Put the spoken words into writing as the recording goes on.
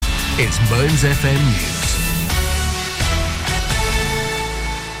It's Mearns FM News.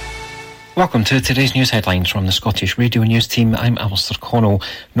 Welcome to today's news headlines from the Scottish Radio News team. I'm Alistair Connell.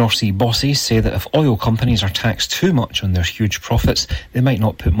 North Sea bosses say that if oil companies are taxed too much on their huge profits, they might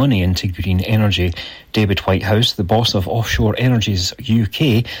not put money into green energy. David Whitehouse, the boss of Offshore Energies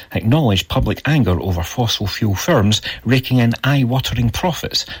UK, acknowledged public anger over fossil fuel firms raking in eye-watering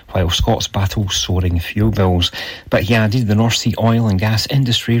profits while Scots battle soaring fuel bills. But he added the North Sea oil and gas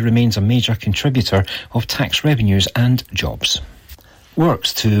industry remains a major contributor of tax revenues and jobs.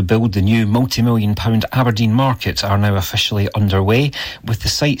 Works to build the new multi-million-pound Aberdeen market are now officially underway, with the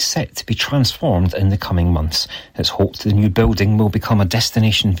site set to be transformed in the coming months. It's hoped the new building will become a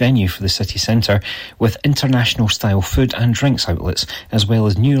destination venue for the city centre, with international-style food and drinks outlets, as well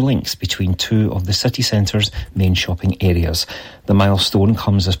as new links between two of the city centre's main shopping areas. The milestone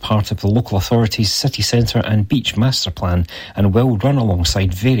comes as part of the local authority's city centre and beach master plan and will run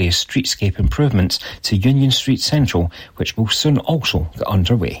alongside various streetscape improvements to Union Street Central, which will soon also get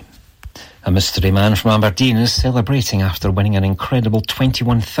underway. A mystery man from Aberdeen is celebrating after winning an incredible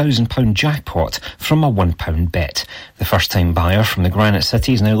 £21,000 jackpot from a £1 bet. The first-time buyer from the Granite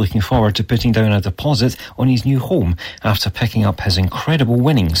City is now looking forward to putting down a deposit on his new home after picking up his incredible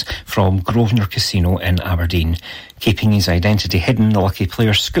winnings from Grosvenor Casino in Aberdeen. Keeping his identity hidden, the lucky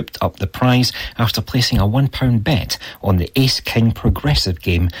player scooped up the prize after placing a £1 bet on the Ace-King progressive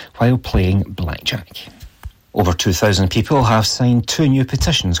game while playing blackjack. Over 2,000 people have signed 2 new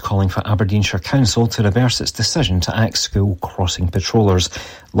petitions calling for Aberdeenshire Council to reverse its decision to axe school crossing patrollers.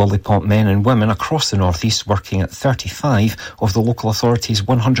 Lollipop men and women across the North East working at 35 of the local authority's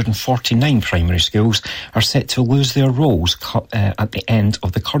 149 primary schools are set to lose their roles at the end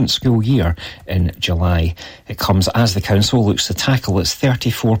of the current school year in July. It comes as the council looks to tackle its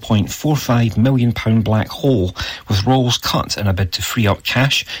 £34.45 million black hole, with roles cut in a bid to free up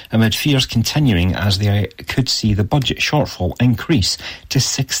cash amid fears continuing as they could see the budget shortfall increase to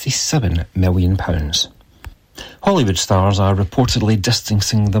 £67 million. Hollywood stars are reportedly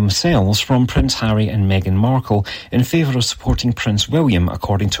distancing themselves from Prince Harry and Meghan Markle in favour of supporting Prince William,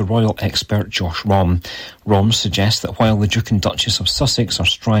 according to royal expert Josh Rom. Rom suggests that while the Duke and Duchess of Sussex are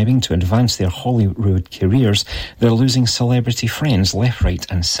striving to advance their Hollywood careers, they're losing celebrity friends left, right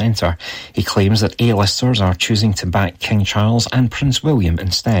and centre. He claims that A-listers are choosing to back King Charles and Prince William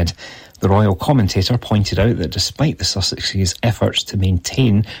instead. The royal commentator pointed out that despite the Sussexes' efforts to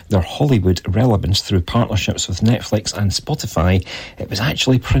maintain their Hollywood relevance through partnerships with Netflix and Spotify, it was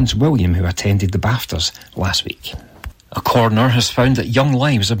actually Prince William who attended the BAFTAs last week. A coroner has found that young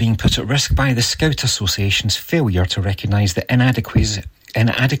lives are being put at risk by the Scout Association's failure to recognise the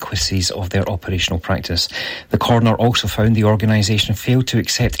inadequacies of their operational practice. The coroner also found the organisation failed to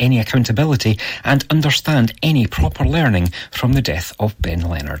accept any accountability and understand any proper learning from the death of Ben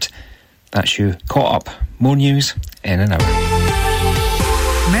Leonard. That's you caught up. More news in an hour.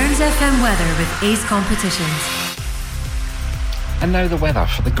 Mearns FM weather with Ace Competitions. And now the weather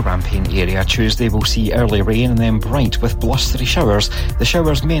for the Grampian area. Tuesday will see early rain and then bright with blustery showers. The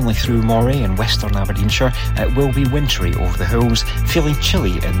showers mainly through Moray and western Aberdeenshire. It will be wintry over the hills, feeling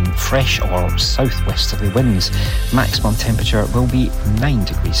chilly in fresh or southwesterly winds. Maximum temperature will be 9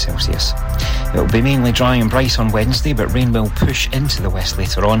 degrees Celsius. It will be mainly dry and bright on Wednesday, but rain will push into the west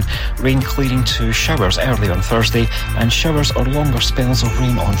later on. Rain clearing to showers early on Thursday, and showers or longer spells of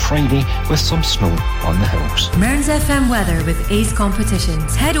rain on Friday with some snow on the hills. Mearns FM weather with Ace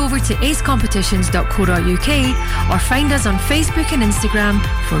Competitions. Head over to acecompetitions.co.uk or find us on Facebook and Instagram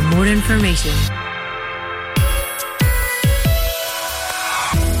for more information.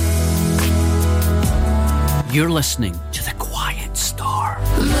 You're listening to The Quiet Star.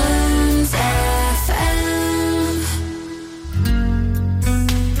 Mearns FM.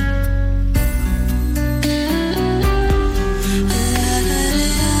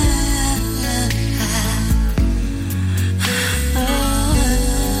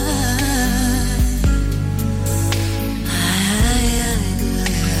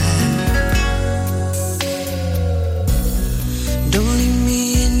 Don't leave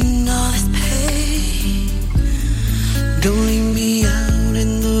me in all this pain. Don't leave me out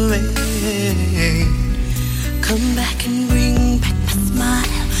in the rain. Come back and bring back my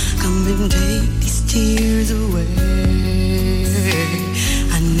smile. Come and take these tears away.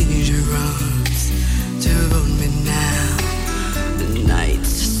 I need your arms to hold me now. The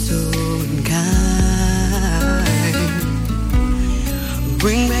nights are so unkind.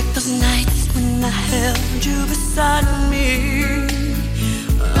 Bring back those nights when I held you beside me.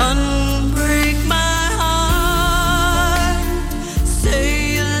 Unbreak my heart.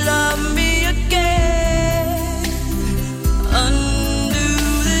 Say you love me again.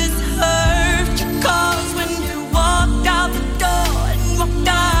 Undo this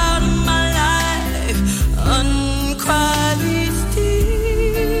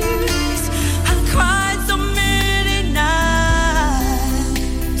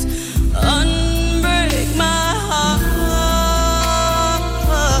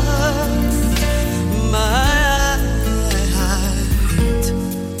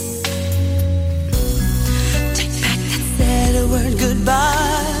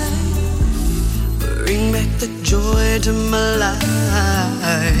into my life.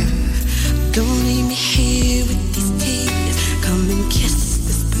 Don't leave me here with these tears. Come and kiss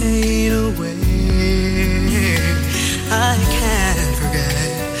this pain away. I can't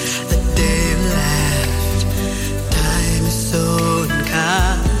forget the day you left. Time is so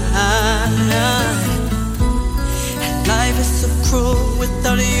unkind, and life is so cruel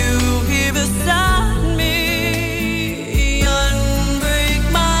without you here beside me. Unbreak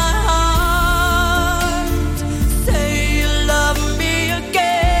my heart. Say you love me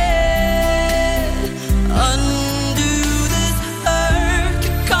again. Undo this hurt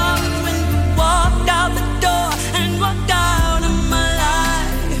you caused when you walked out the door and walked out of my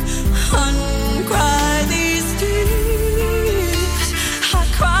life. Uncry these tears. I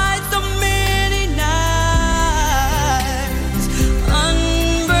cried so many nights.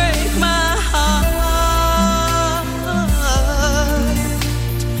 Unbreak my heart.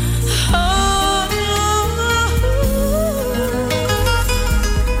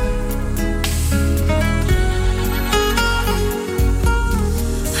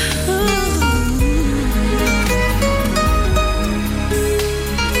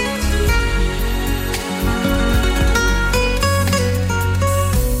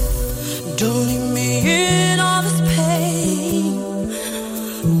 Don't leave me in all this pain.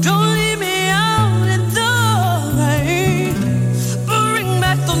 Don't leave me out in the rain. Bring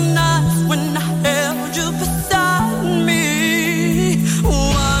back the nights when I held you beside me.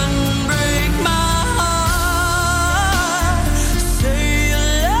 One break my heart. Say you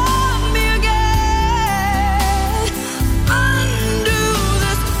love me again. Undo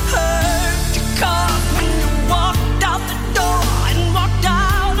this hurt you caused when you walked out the door and walked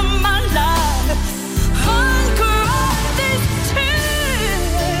out of my life. Uncry these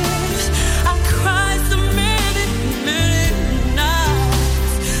tears. I cried so many, many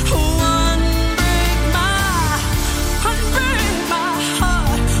nights. Unbreak my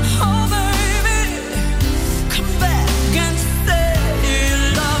heart. Oh baby, come back and say you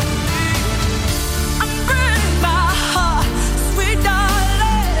love me. Unbreak my heart, sweet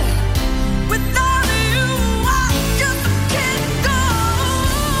darling. Without you, I just can't go.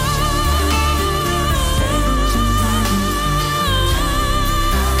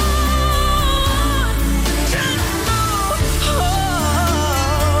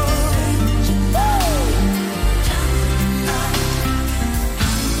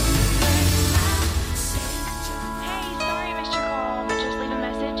 Hey, sorry I missed your call, but just leave a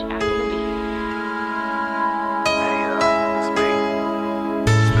message after the beep. Hey, it's me.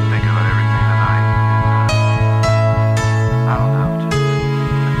 Just been thinking about everything tonight. I don't know,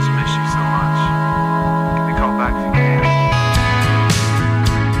 I just miss you so much. Give me a call back if you can.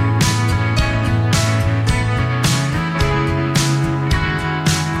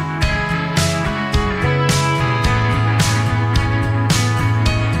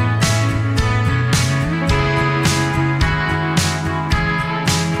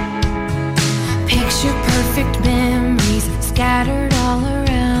 Picture perfect memories scattered all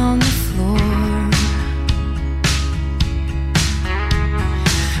around the floor.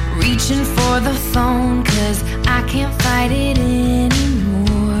 Reaching for the phone 'cause I can't fight it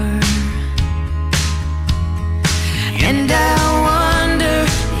anymore. And I wonder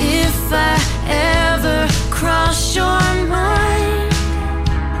if I ever cross your mind.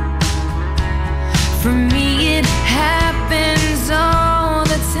 For me it happens all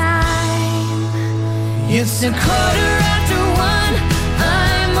the time. It's a 1:15.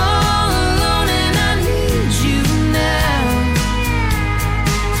 I'm all alone and I need you now.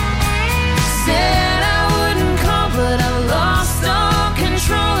 Said I wouldn't call, but I've lost all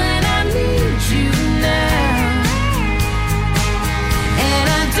control and I need you now. And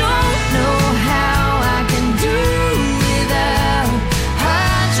I don't know how I can do without.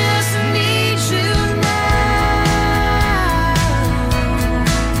 I just need you now.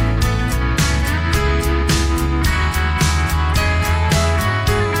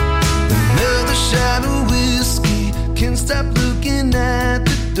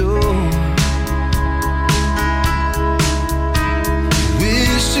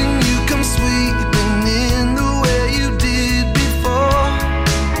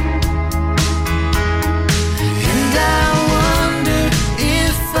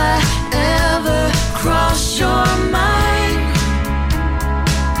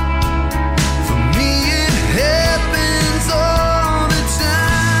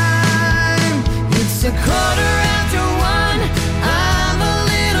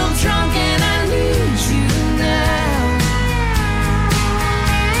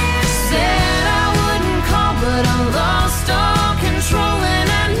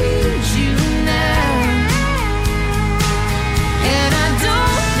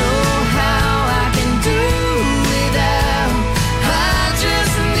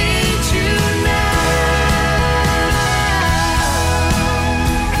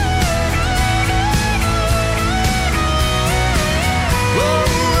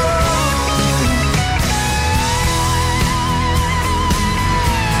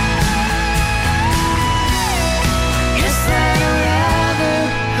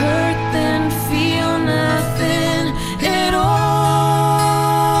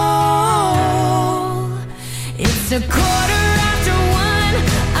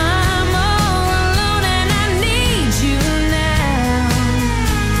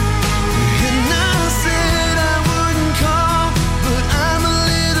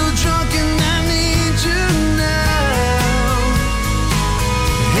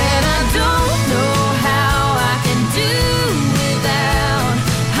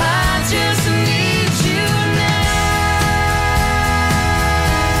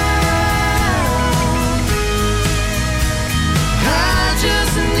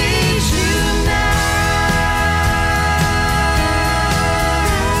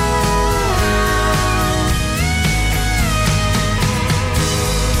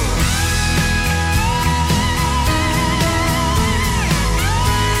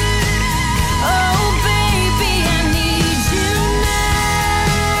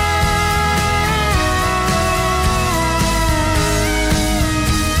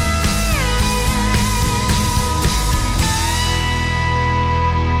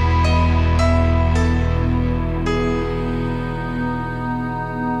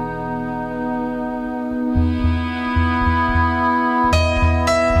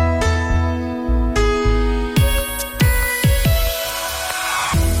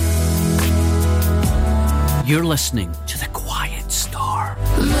 You're listening to The Quiet Star.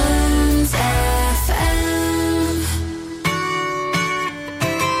 Burns FM.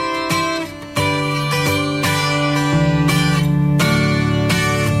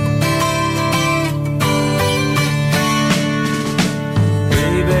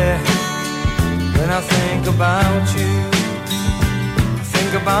 Baby, when I think about you, I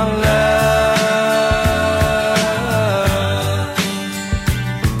think about love.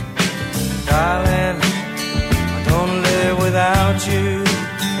 Darling, I don't live without you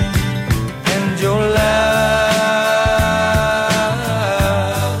and your love.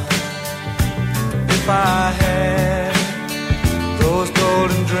 If I had those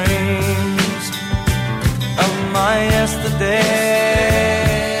golden dreams of my yesterday,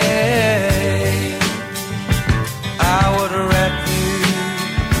 I would wrap you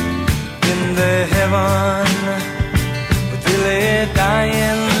in the heaven, but really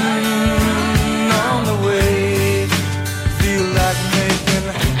dying on the way. Feel like making,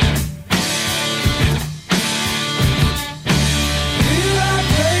 feel like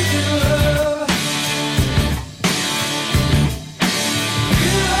making love,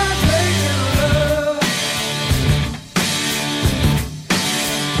 feel like making love,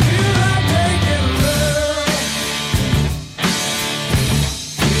 feel like making love,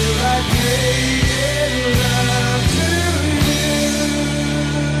 feel like making love to you.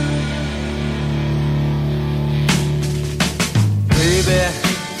 Baby,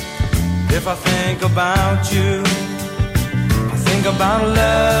 if I think about you, I think about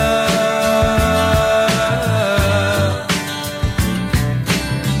love.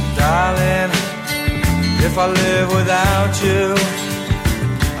 Darling, if I live without you,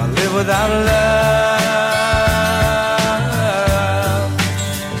 I live without love.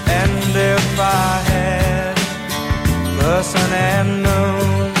 And if I had the sun and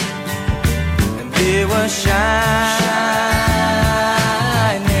moon, and they were shining,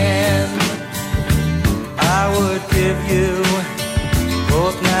 I would give you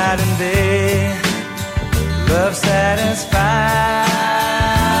both night and day, love satisfying.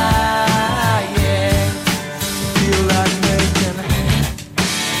 Feel like making,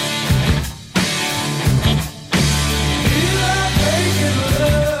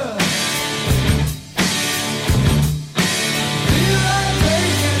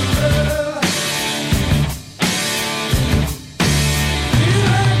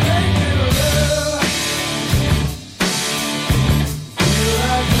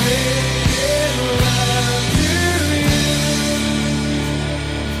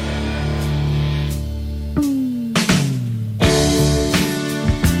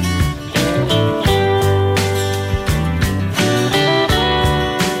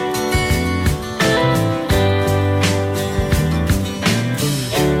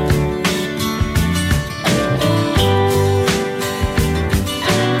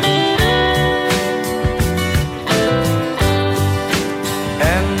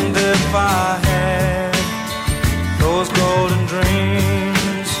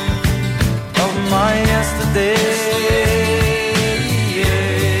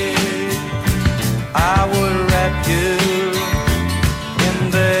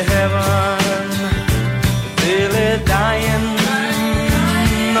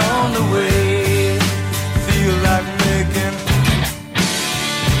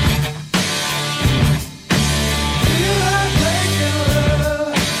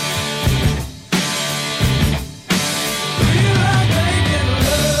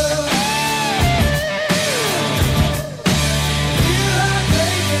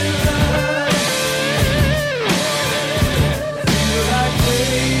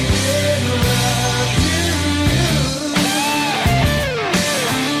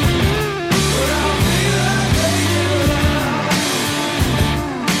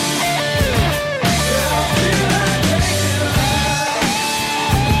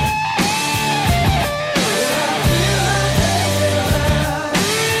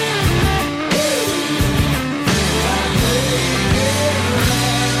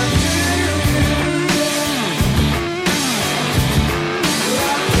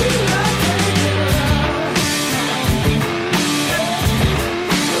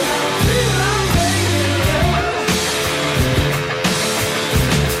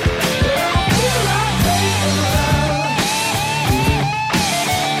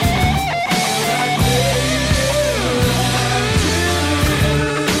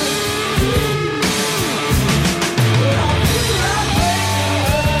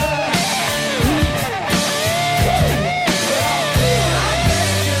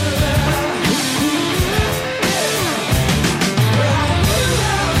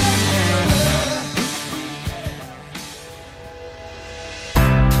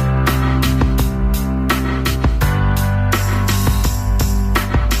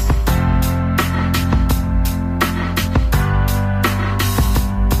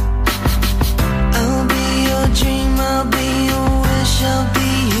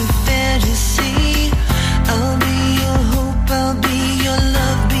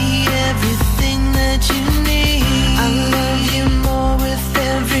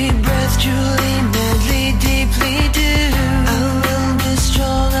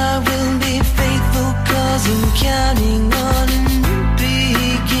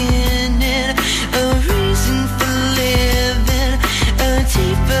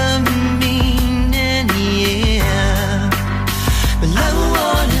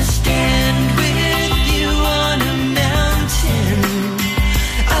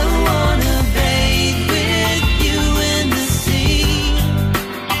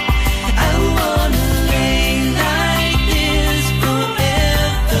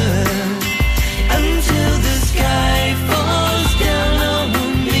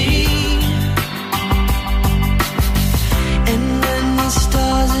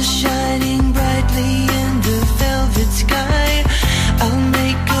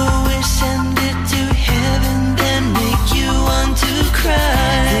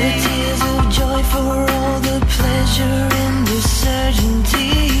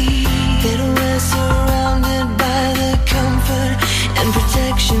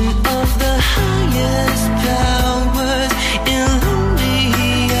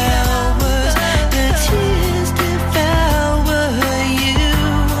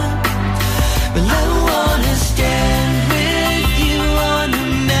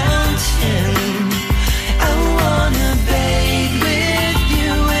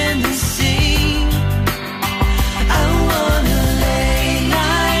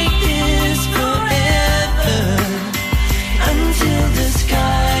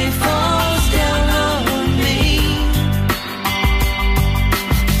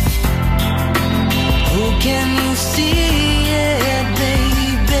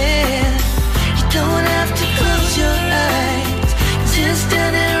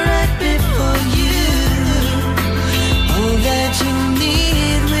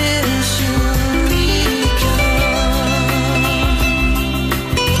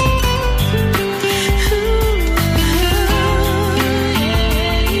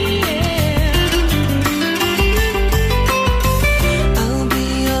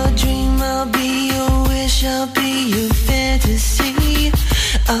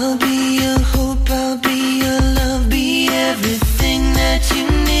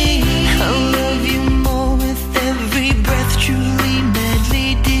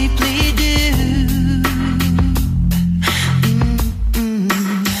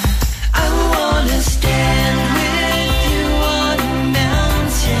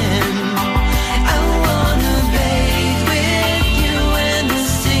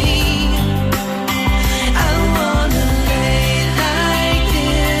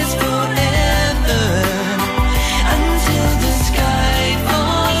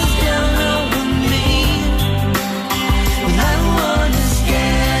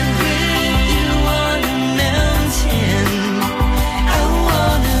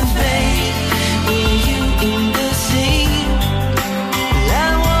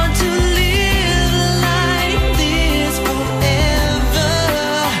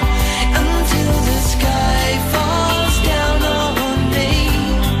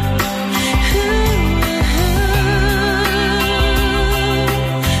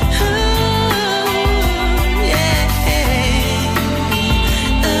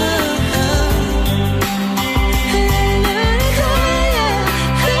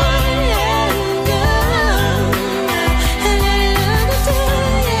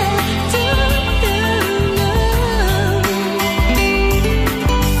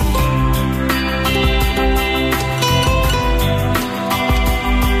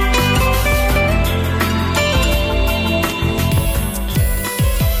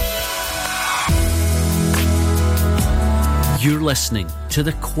 You're listening to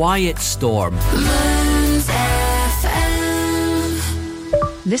The Quiet Storm. Man's FM.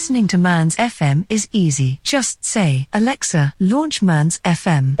 Listening to Man's FM is easy. Just say, Alexa, launch Man's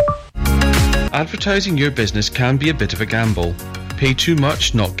FM. Advertising your business can be a bit of a gamble. Pay too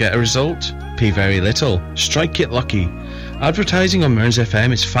much, not get a result. Pay very little, strike it lucky. Advertising on Mearns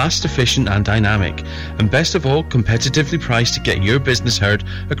FM is fast, efficient and dynamic, and best of all, competitively priced to get your business heard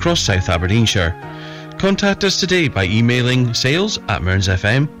across South Aberdeenshire. Contact us today by emailing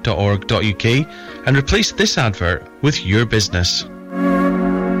sales@mearnsfm.org.uk and replace this advert with your business.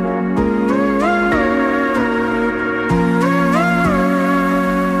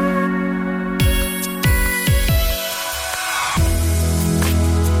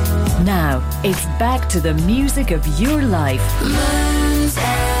 Now, it's back to the music of your life. Man's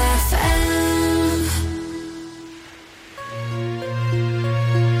FM.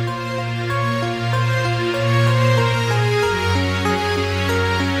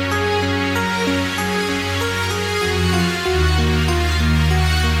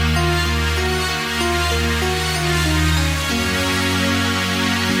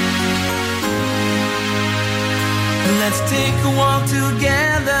 Let's take a walk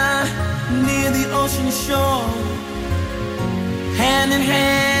together near the ocean shore, hand in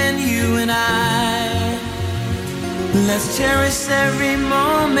hand, you and I. Let's cherish every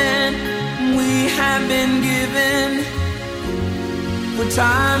moment we have been given, for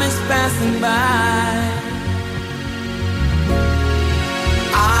time is passing by.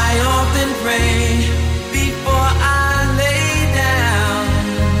 I often pray before I lay down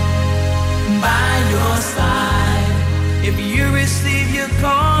by your side. If you receive your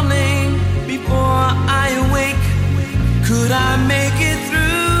calling before I awake, could I make it through?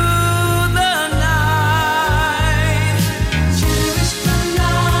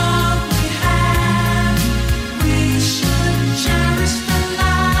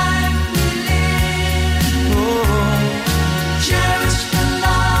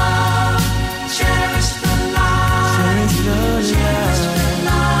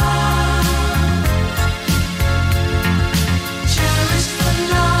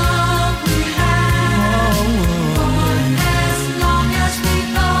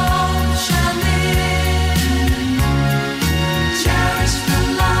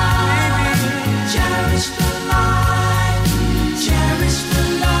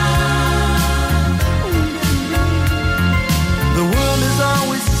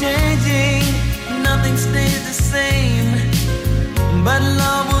 But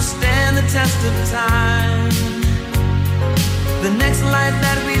love will stand the test of time. The next life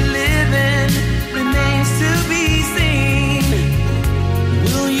that we live in remains to be seen.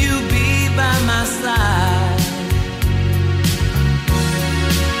 Will you be by my side?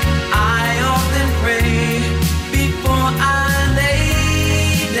 I often pray before I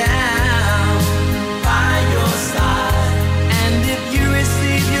lay down by your side. And if you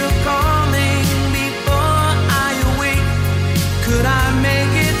receive your calling before I awake, could I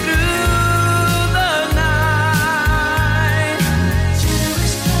make it through the night?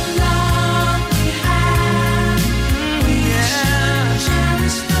 Cherish the love we have. Yeah.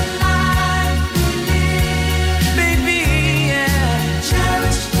 Cherish the life we live. Baby, yeah.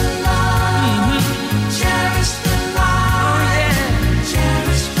 Cherish the love. Cherish the life. Oh, yeah.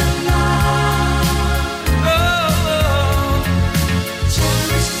 Cherish the love. Oh.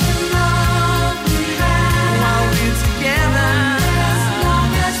 Cherish the love we have. While we're together.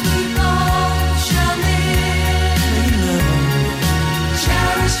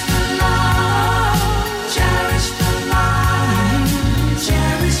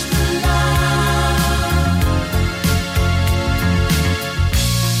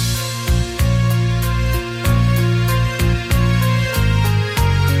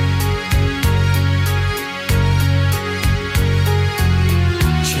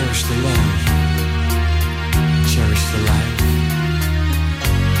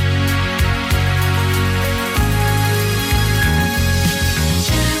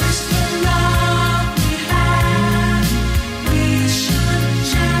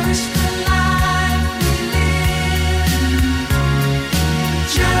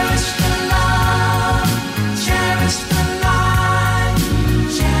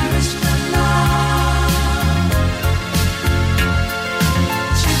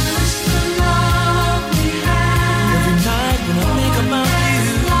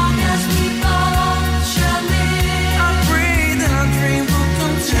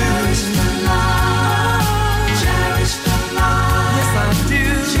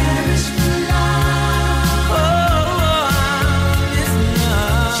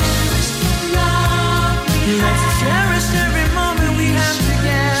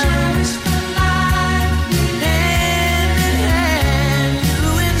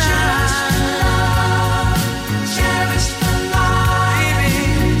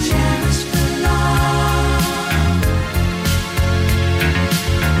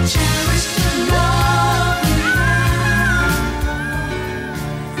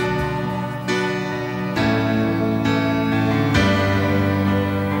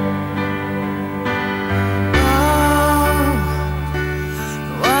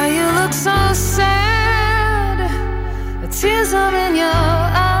 Tears are in your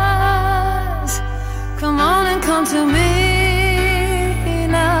eyes. Come on and come to me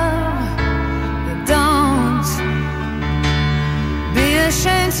now. Don't be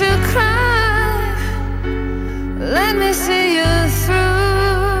ashamed to cry. Let me see you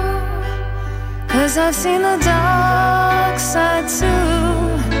through. 'Cause I've seen the dark side too.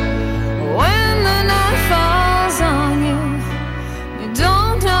 When the night falls on you, you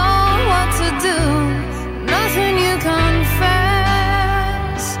don't know what to do. Nothing you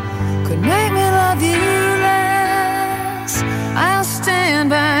confess could make me love you less. I'll stand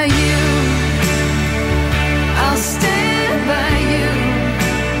by you. I'll stand by you.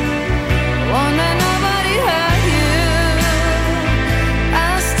 Won't let nobody hurt you.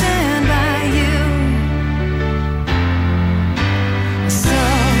 I'll stand by you.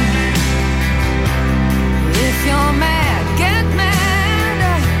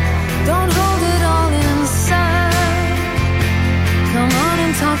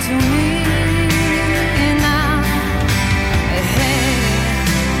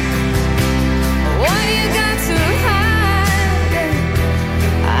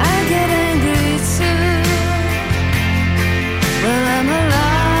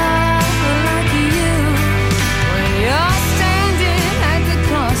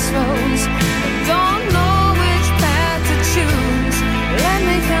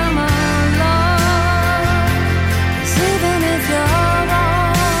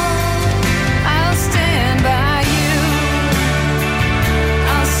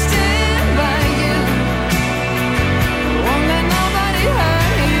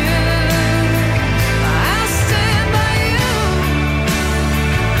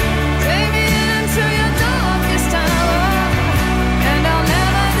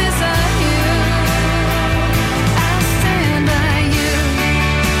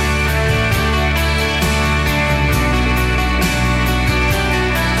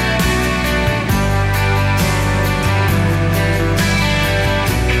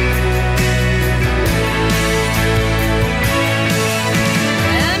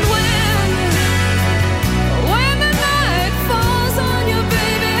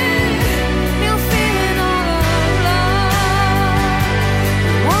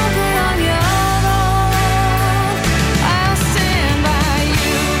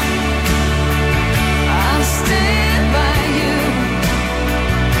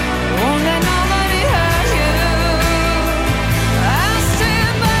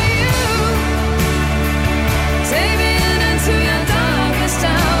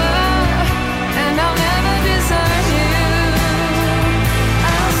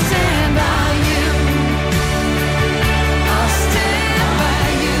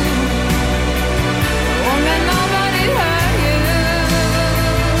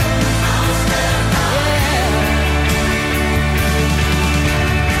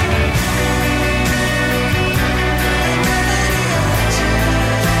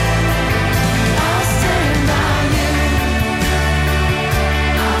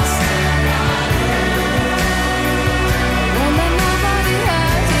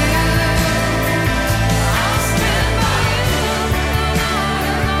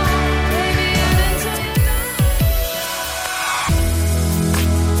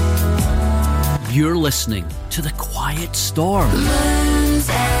 You're listening to The Quiet Storm. Mearns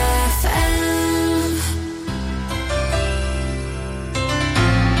FM.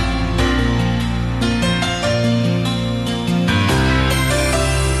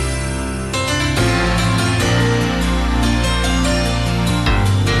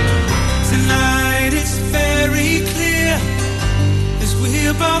 Tonight it's very clear as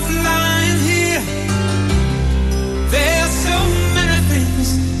we're both lying here. There's so many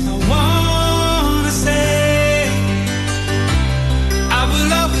things I wanna say. I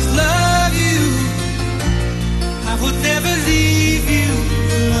will always love you. I would never leave you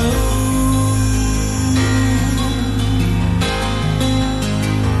alone.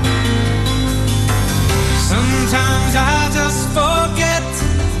 Sometimes I just forget,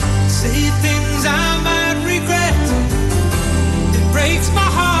 say things I might regret. It breaks my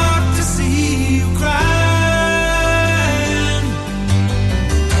heart to see you cry.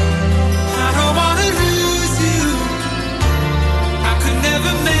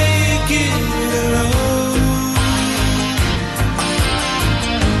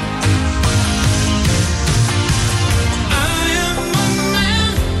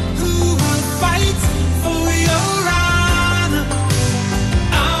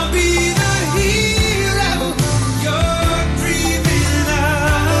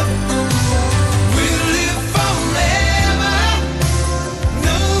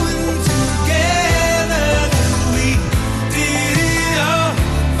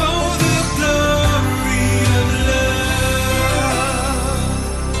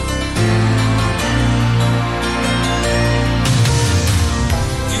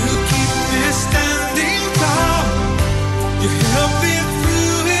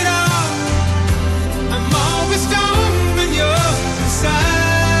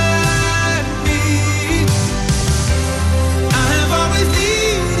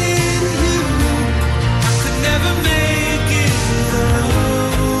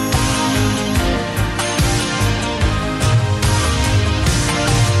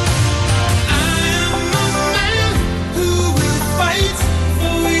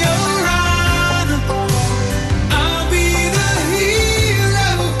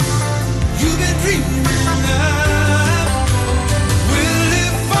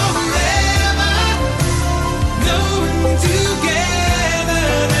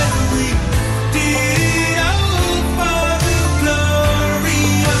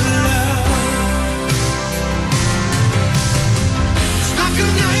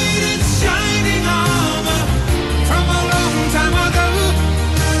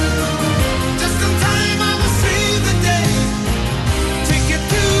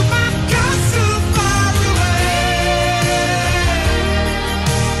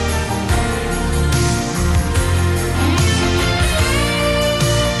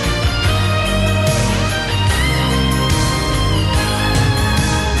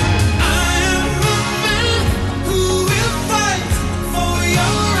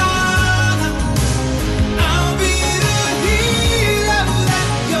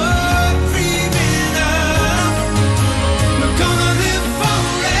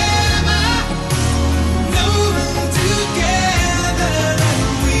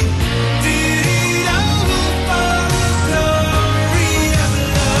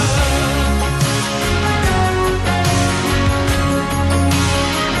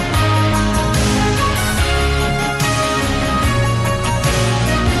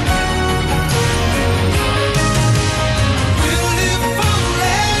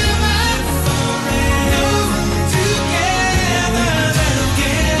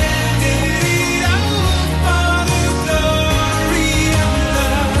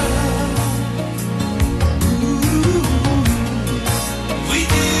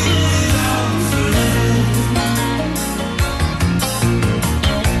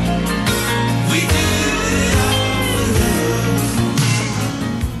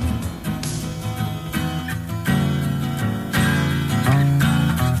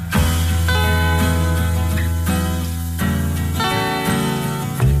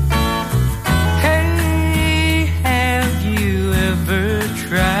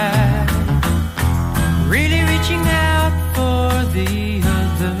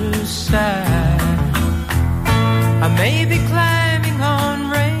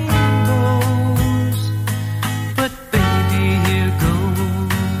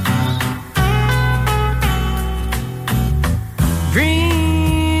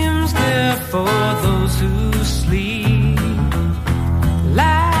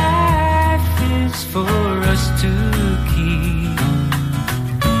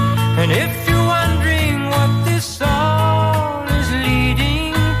 And if you're wondering what this all is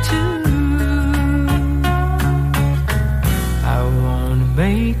leading to,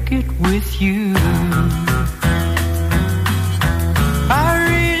 you. I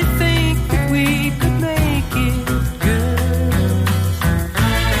really think that we could make it good.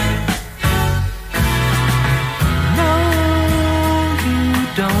 No, you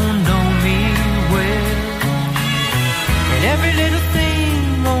don't know me well, and every little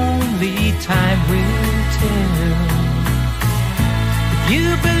thing only time will tell. If you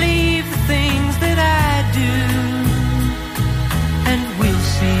believe the things that I do, and we'll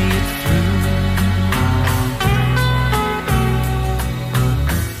see it through.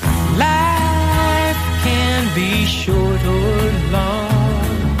 Life can be short or long.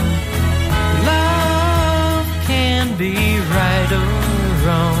 Love can be right or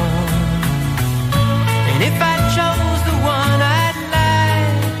wrong. And if I chose the one I'd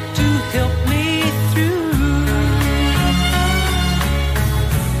like to help me through,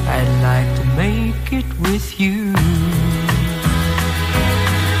 I'd like to make it with you.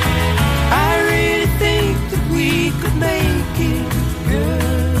 I really think that we could make it good.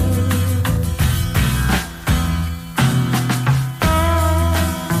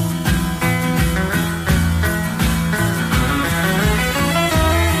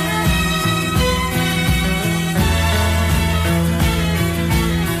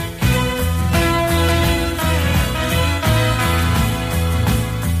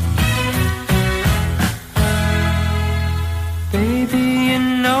 Baby, you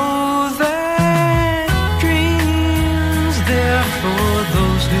know that dreams, they're for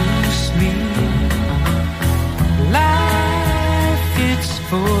those who sleep. Life, it's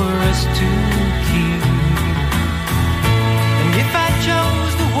for us to keep. And if I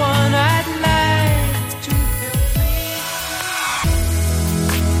chose the one I'd like to help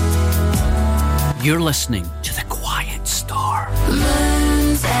me. You're listening to The Quiet Star.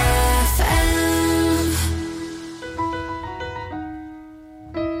 Moons FM.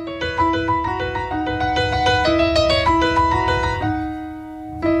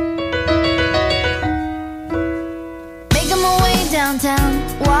 Making my way downtown,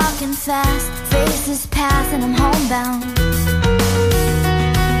 walking fast, faces pass and I'm homebound.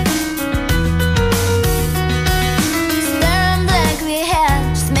 Staring blankly ahead,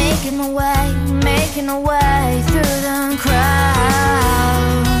 just making my way through the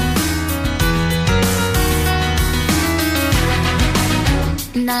crowd.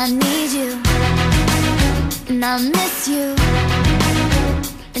 And I need you, and I miss you,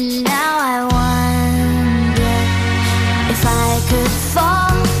 and now I wonder if I could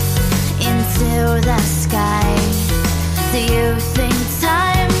fall into the sky. Do you think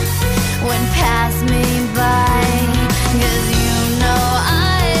time went past me by? 'Cause you know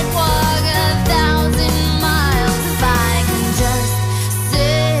I'd walk 1,000 miles if I can just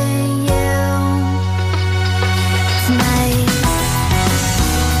see you tonight.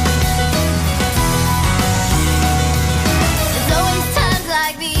 There's always times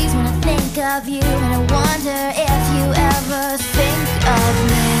like these when I think of you, and I wonder if you ever think of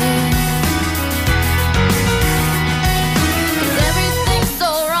me. 'Cause everything's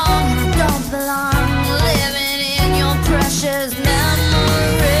so wrong and I don't belong, living in your precious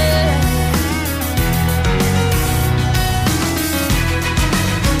memory.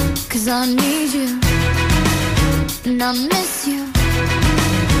 'Cause I need you, and I miss you,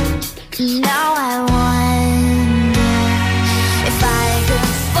 and now I wonder if I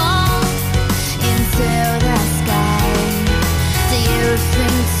could fall into the sky. Do you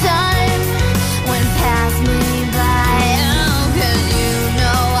think time went past me by? Oh, 'cause you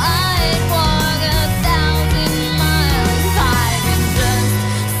know I'd walk 1,000 miles if I could just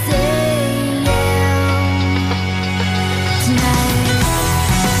see you tonight.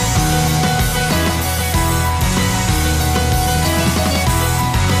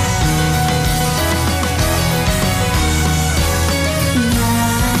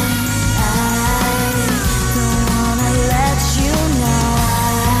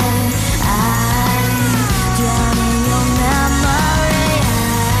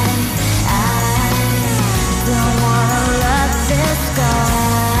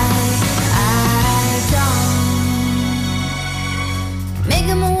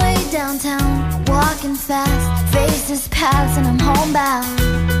 Downtown, walking fast, faces pass and I'm homebound.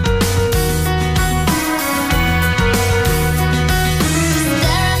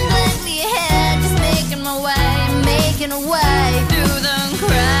 Staring blankly ahead, just making my way through the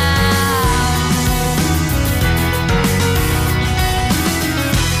crowd.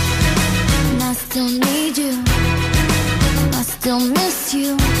 And I still need you, I still miss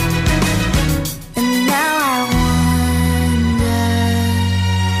you, and now I wonder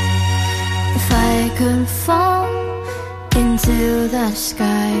if I could fall into the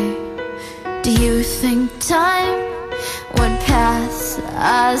sky. You think time would pass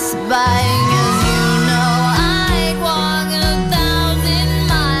us by, 'cause you know I'd walk 1,000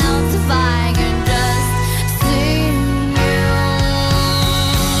 miles if I could just see you.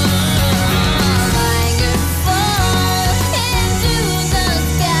 I could fall into the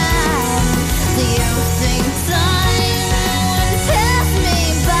sky. Do you think time would pass me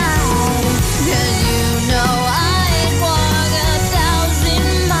by? 'Cause you know I'd walk 1,000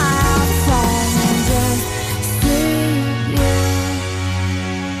 miles if I could just see you.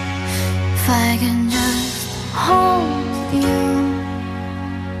 If I can just hold you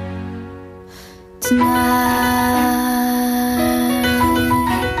tonight.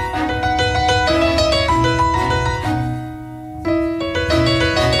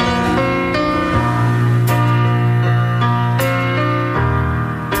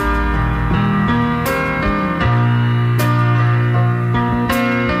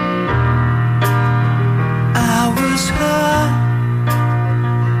 I was her,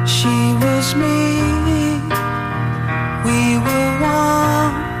 she was me. We were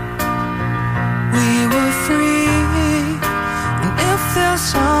one, we were free. And if there's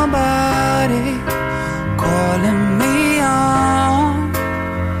somebody calling me on,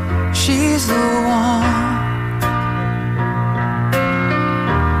 she's the one.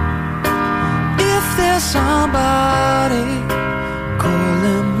 If there's somebody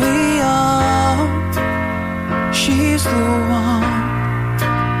calling me on, she's the one.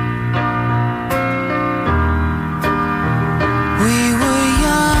 We were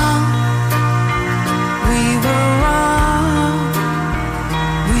young, we were wrong,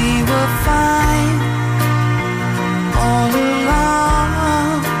 we were fine all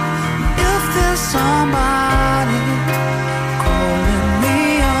along. If there's somebody calling me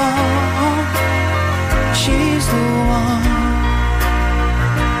on, she's the one.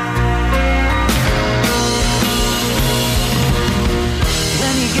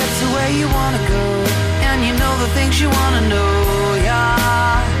 When you get to where you wanna go, and you know the things you wanna know,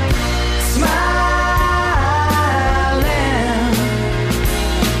 yeah. Smiling.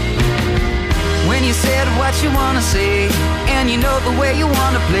 When you said what you wanna say, and you know the way you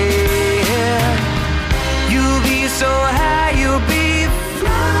wanna play, you'll be so high, you'll be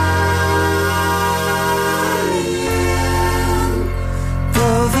flying.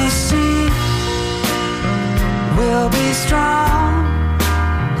 Though the sea will be strong,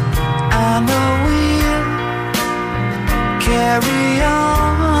 I know we'll carry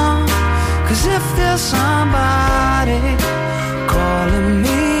on. 'Cause if there's somebody calling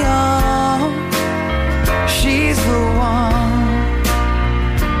me on, she's the one.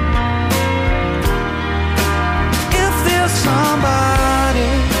 If there's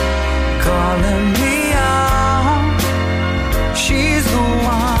somebody calling me on, she's the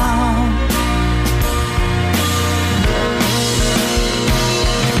one.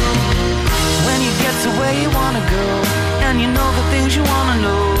 When you get to where you wanna go, and you know the things you wanna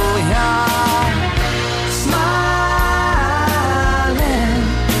know, yeah. Smiling.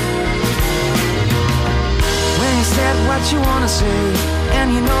 When you said what you wanna say, and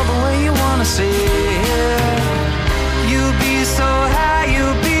you know the way you wanna say it, you'll be so high,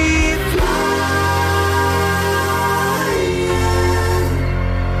 you'll be flying.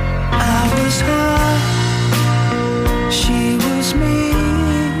 I was her, she was me.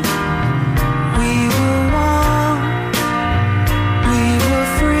 We were one, we were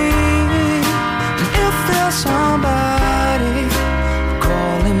free. And if there's somebody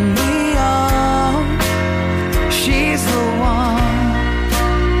calling me on, she's the one.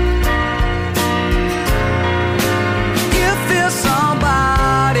 If there's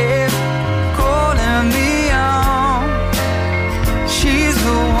somebody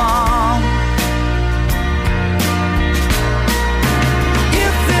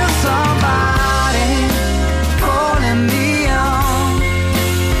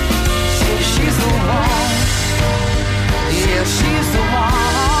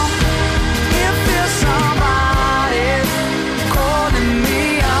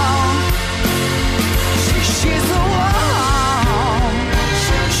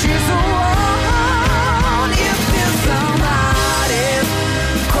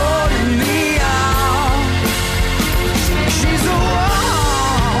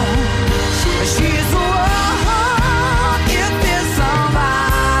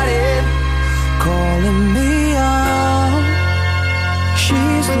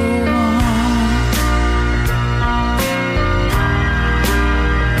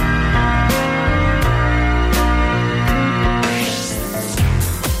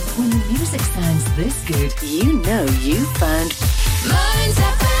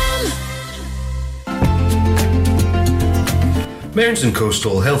Mearns and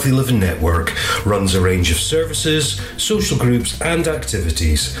Coastal Healthy Living Network runs a range of services, social groups and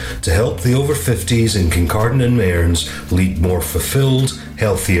activities to help the over 50s in Kincardine and Mearns lead more fulfilled,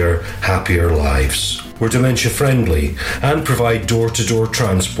 healthier, happier lives. We're dementia friendly and provide door-to-door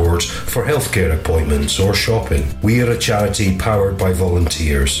transport for healthcare appointments or shopping. We are a charity powered by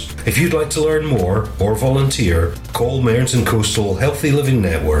volunteers. If you'd like to learn more or volunteer, call Mearns and Coastal Healthy Living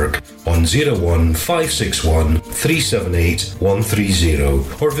Network on 01561 378 130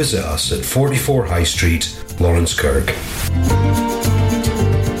 or visit us at 44 High Street, Lawrencekirk.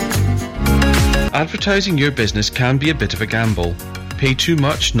 Advertising your business can be a bit of a gamble. Pay too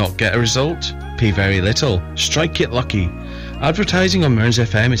much, not get a result. Pay very little, strike it lucky. Advertising on Mearns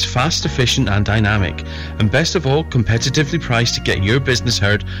FM is fast, efficient and dynamic, and best of all, competitively priced to get your business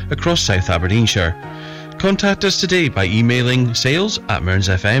heard across South Aberdeenshire. Contact us today by emailing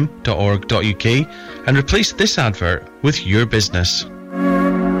sales@mearnsfm.org.uk and replace this advert with your business.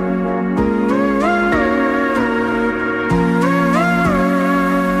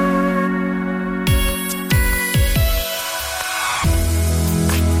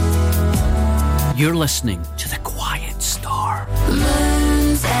 You're listening to The Quiet Star.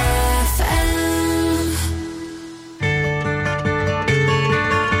 Mearns FM.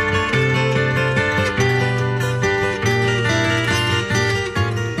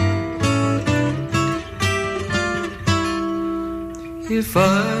 If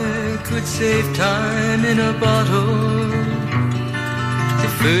I could save time in a bottle, the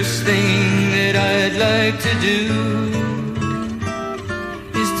first thing that I'd like to do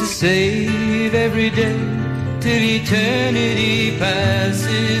is to save every day till eternity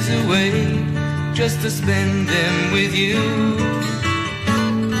passes away, just to spend them with you.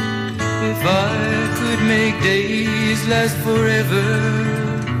 If I could make days last forever,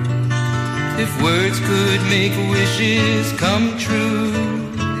 if words could make wishes come true,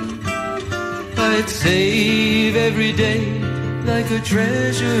 I'd save every day like a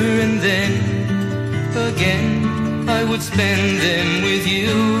treasure, and then again I would spend them with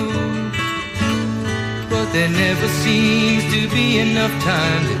you. But there never seems to be enough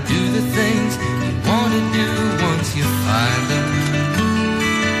time to do the things you want to do once you find them.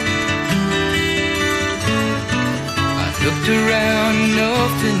 I've looked around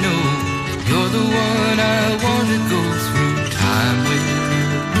enough to know you're the one I want to go through time with.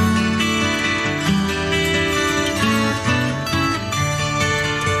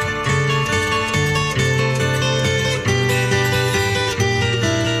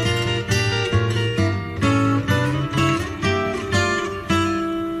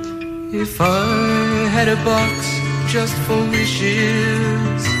 If I had a box just for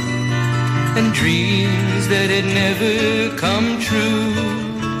wishes and dreams that had never come true,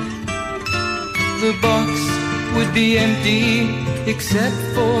 the box would be empty except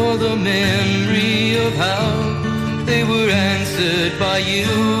for the memory of how they were answered by you.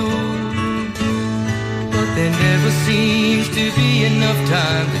 But there never seems to be enough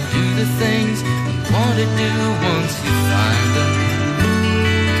time to do the things you want to do once you find them.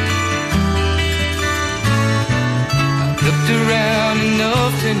 Looked around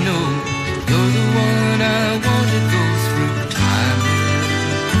enough to know you're the one I want to go through time with.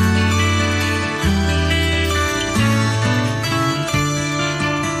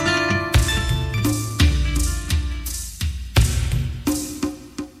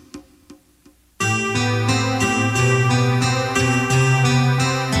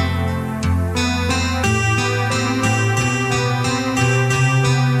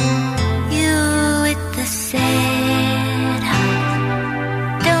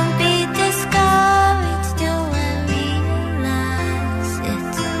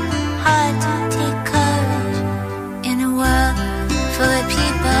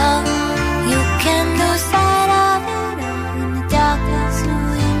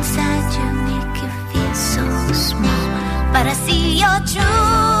 But I see your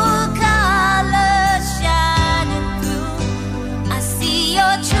true colors shining through. I see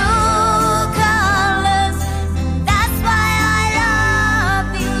your true colors, and that's why I love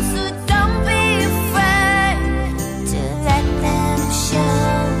you. So don't be afraid to let them show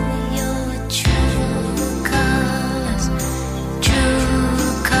your true colors. True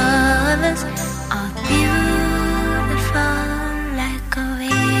colors are beautiful like a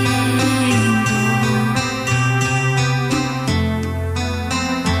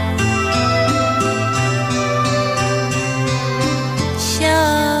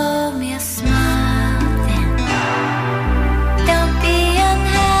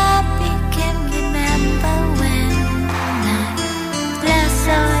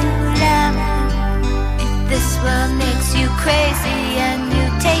crazy.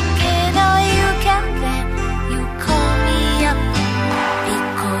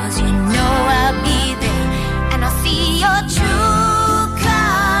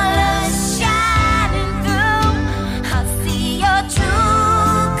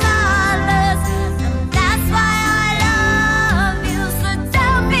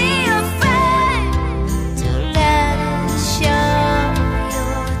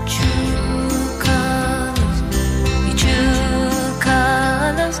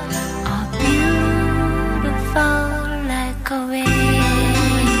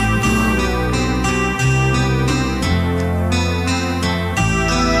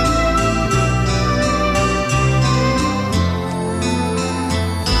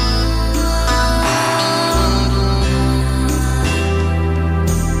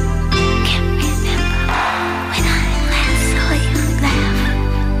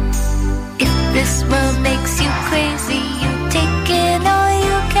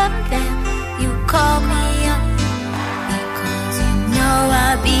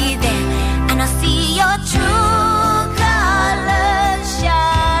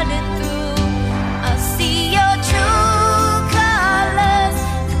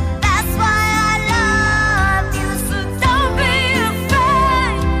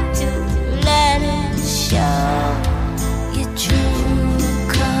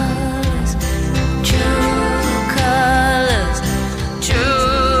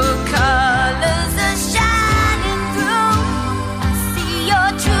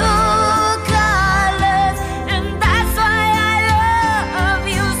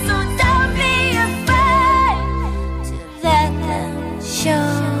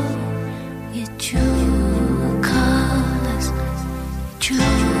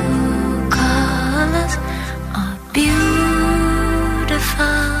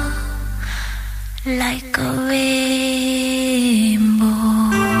 like a rainbow.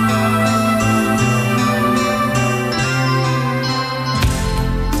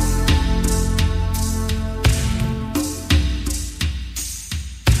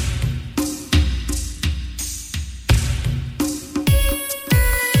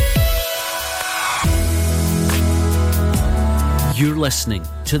 You're listening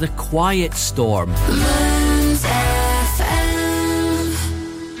to The Quiet Storm. Burns FM.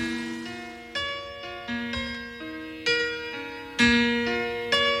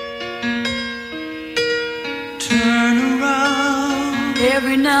 Turn around.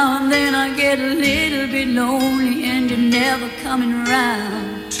 Every now and then I get a little bit lonely and you're never coming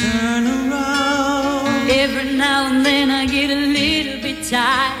around. Turn around. Every now and then I get a little bit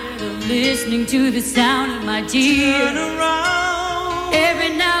tired of listening to the sound of my tears. Turn around. Every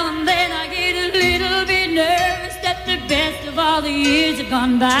now and then I get a little bit nervous that the best of all the years have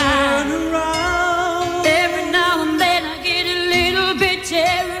gone by. Turn around. Every now and then I get a little bit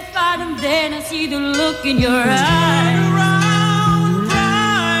terrified, and then I see the look in your eyes. Turn around,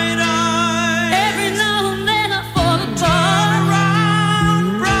 bright eyes. Every now and then I fall apart. Turn around,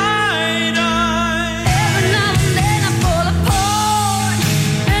 bright eyes. Every now and then I fall apart,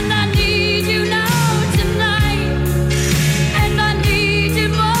 and I need you now tonight, and I need you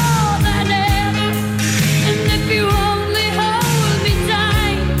more than ever. And if you only hold me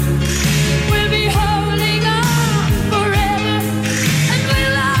tight, we'll be holding on forever, and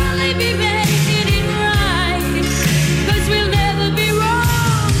we'll only be making it right, 'cause we'll never be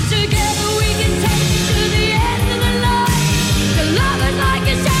wrong. Together we can take it to the end of the line. The love is like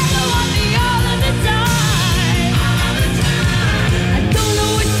a shadow on me all of the time. I don't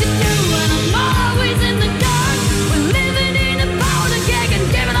know what to do and I'm always in the dark. We're living in a powder keg and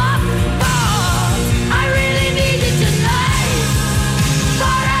giving off balls. I really need you tonight.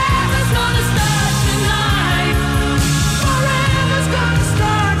 Forever's gonna start tonight. Forever's gonna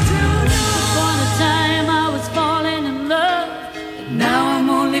start tonight. Upon a time I was falling in love, but now I'm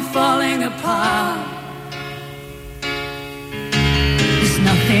only falling apart. There's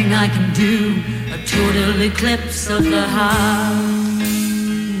nothing I can do, a total eclipse of the heart.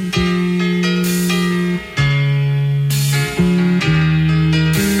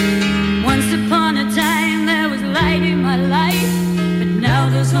 Once upon a time there was light in my life, but now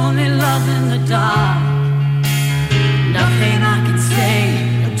there's only love in the dark. Nothing I can say,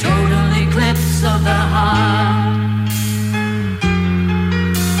 a total eclipse of the heart.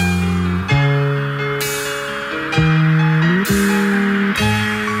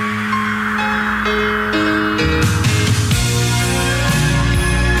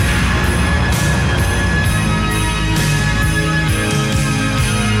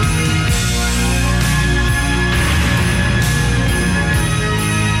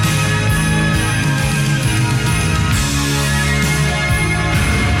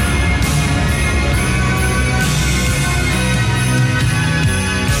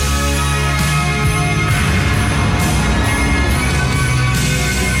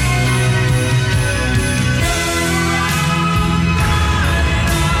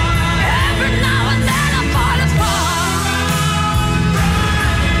 Every now and then I fall apart.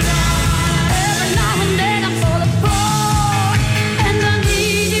 Every now and then I fall apart, and I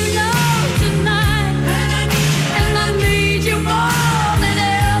need you now tonight, and I need you more than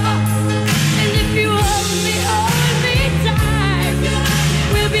ever. And if you hold me tight,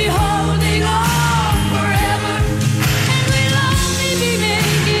 we'll be holding on forever, and we'll only be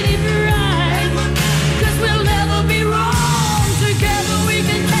making it right, 'cause we'll never be wrong. Together we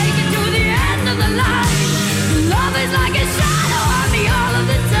can take it to the end of the line. Love is like a shadow on me all of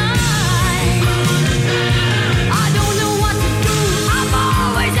the time. I don't know what to do, I'm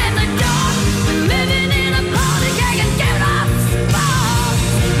always in the dark. Living in a powder keg and giving off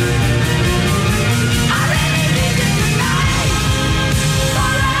sparks. I really need you tonight.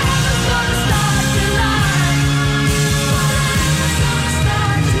 Forever's gonna start tonight. Forever's gonna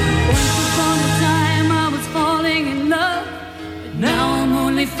start tonight. Once upon a time I was falling in love, but now I'm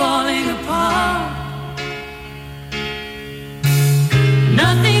only falling apart.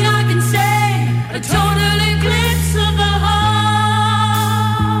 Nothing I can say, a total eclipse of the heart.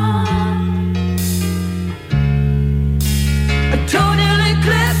 A total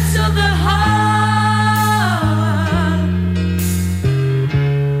eclipse of the heart.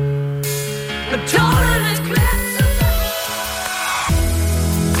 A total eclipse of the heart.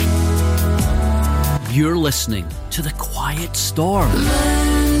 You're listening to The Quiet Storm.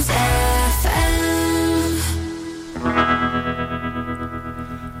 Burns FM.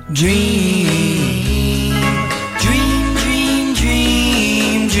 Dream, dream, dream,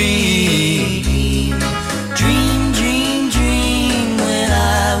 dream, dream.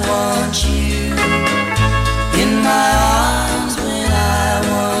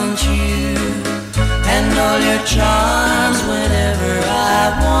 your charms whenever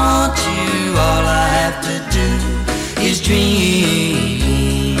I want you. All I have to do is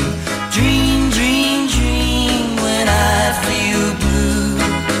dream, dream, dream, dream when I feel blue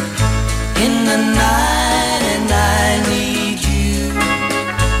in the night, and I need you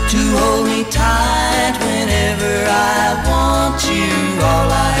to hold me tight whenever I want you. All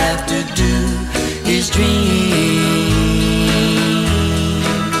I have to do is dream.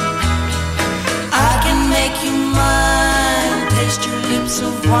 I can make you mine, taste your lips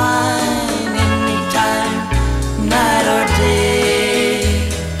of wine anytime, night or day.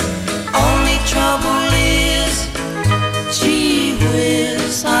 Only trouble is, gee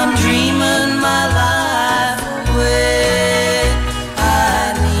whiz, I'm dreaming my life away.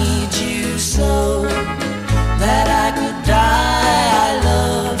 I need you so that I could die. I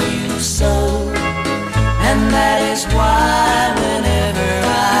love you so, and that is why whenever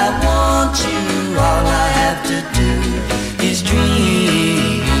I want you, all I have to do is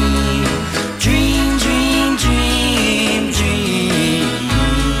dream, dream, dream, dream, dream.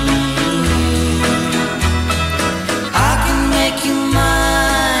 I can make you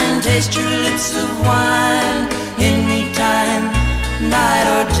mine, taste your lips of wine anytime, night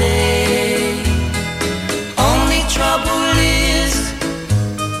or day. Only trouble is,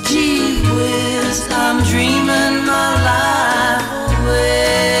 gee whiz, I'm dreaming my life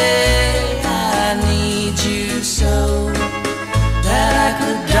away. I need you so that I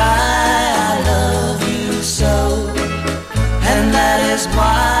could die. I love you so, and that is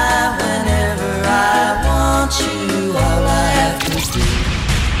why whenever I want you, all I have to do.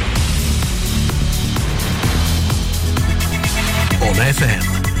 On FM,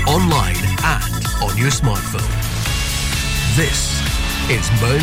 online and on your smartphone. This is Mearns